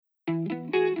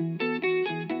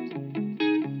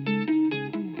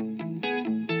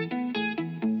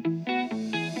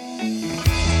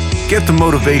Get the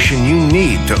motivation you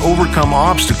need to overcome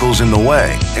obstacles in the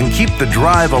way and keep the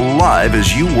drive alive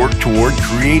as you work toward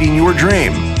creating your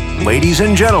dream. Ladies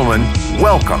and gentlemen,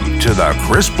 welcome to the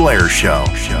Chris Blair Show.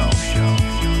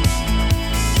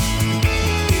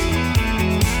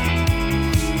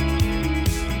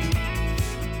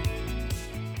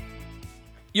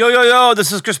 Yo,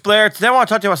 this is Chris Blair. Today I want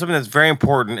to talk to you about something that's very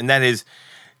important, and that is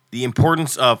the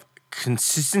importance of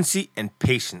consistency and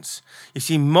patience. You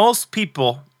see, most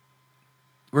people,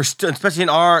 especially in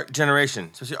our generation,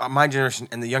 especially my generation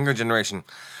and the younger generation,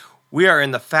 we are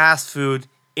in the fast food,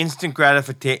 instant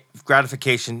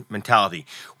gratification mentality.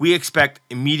 We expect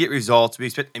immediate results. We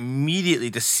expect immediately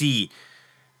to see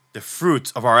the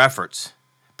fruits of our efforts.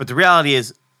 But the reality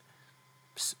is,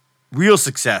 real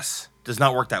success does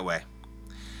not work that way.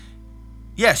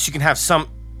 Yes, you can have some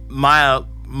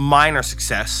minor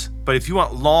success, but if you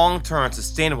want long-term,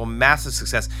 sustainable, massive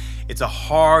success, it's a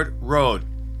hard road.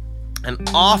 And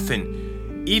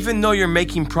often, even though you're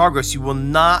making progress, you will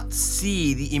not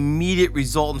see the immediate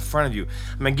result in front of you.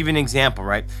 I'm going to give you an example,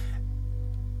 right?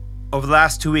 Over the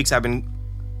last 2 weeks, I've been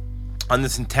on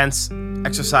this intense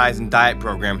exercise and diet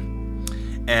program.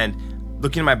 And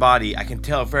looking at my body, I can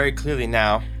tell very clearly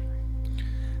now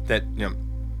that,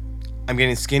 I'm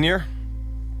getting skinnier.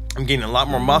 I'm getting a lot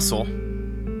more muscle.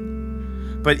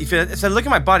 But if I look at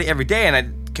my body every day and I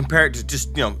compare it to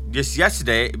just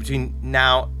yesterday, between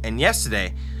now and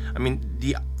yesterday, I mean,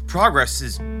 the progress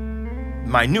is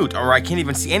minute, or I can't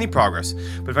even see any progress.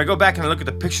 But if I go back and I look at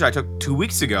the picture I took 2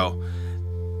 weeks ago,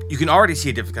 you can already see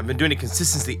a difference. I've been doing it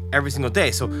consistently every single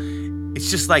day. So it's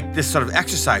just like this sort of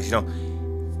exercise,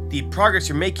 the progress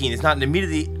you're making is not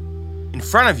immediately in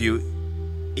front of you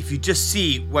if you just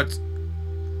see what's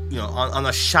on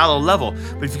a shallow level.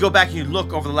 But if you go back and you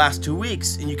look over the last 2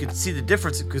 weeks, and you can see the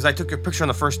difference because I took your picture on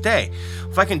the first day.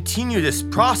 If I continue this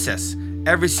process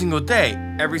every single day,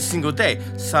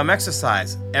 some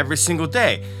exercise every single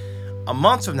day, a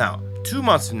month from now, 2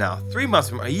 months from now, 3 months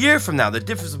from now, a year from now, the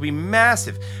difference will be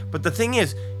massive. But the thing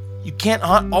is, you can't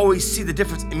always see the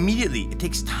difference immediately. It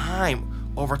takes time,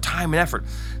 over time and effort.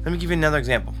 Let me give you another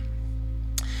example.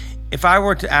 If I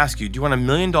were to ask you, do you want $1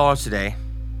 million today?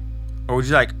 Or would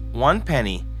you like 1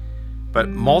 penny, but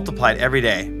multiplied every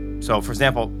day? So, for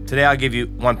example, today I'll give you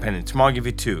 1 penny. Tomorrow I'll give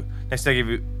you 2. Next day I'll give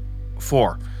you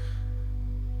 4.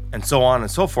 And so on and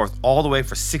so forth, all the way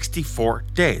for 64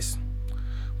 days.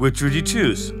 Which would you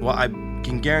choose? Well, I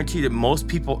can guarantee that most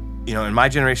people, in my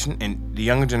generation and the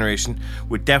younger generation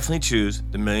would definitely choose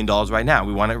the $1 million right now.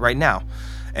 We want it right now.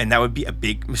 And that would be a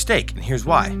big mistake. And here's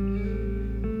why.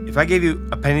 If I gave you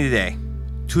a penny today,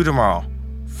 2 tomorrow,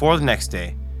 4 the next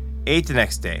day, 8 the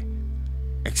next day,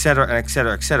 etc., and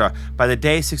etc., etc. By the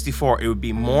day 64, it would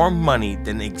be more money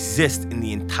than exists in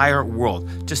the entire world.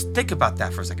 Just think about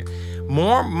that for a second.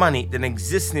 More money than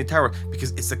exists in the entire world,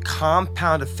 because it's a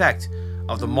compound effect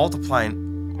of the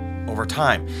multiplying over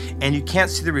time. And you can't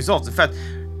see the results. In fact,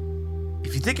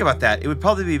 if you think about that, it would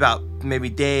probably be about maybe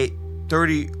day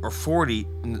 30 or 40,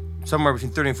 somewhere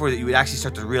between 30 and 40, that you would actually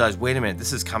start to realize, wait a minute,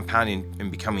 this is compounding and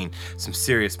becoming some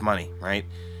serious money, right?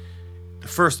 The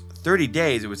first 30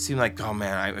 days, it would seem like, oh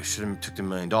man, I should have took the $1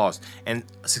 million. And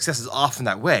success is often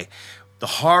that way. The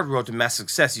hard road to massive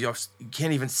success, you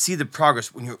can't even see the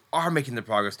progress when you are making the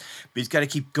progress, but you've got to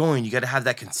keep going. You got to have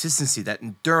that consistency, that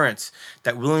endurance,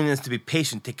 that willingness to be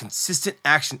patient, take consistent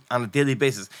action on a daily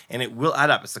basis, and it will add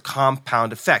up. It's a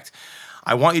compound effect.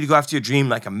 I want you to go after your dream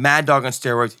like a mad dog on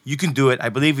steroids. You can do it. I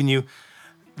believe in you.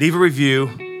 Leave a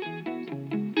review.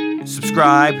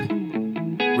 Subscribe.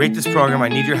 Rate this program. I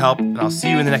need your help, and I'll see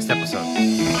you in the next episode.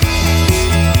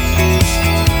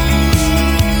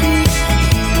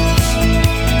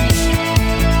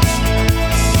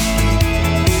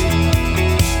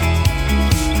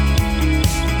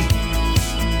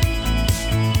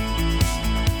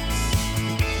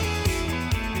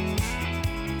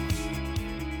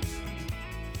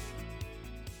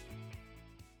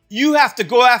 You have to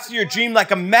go after your dream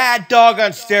like a mad dog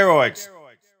on steroids.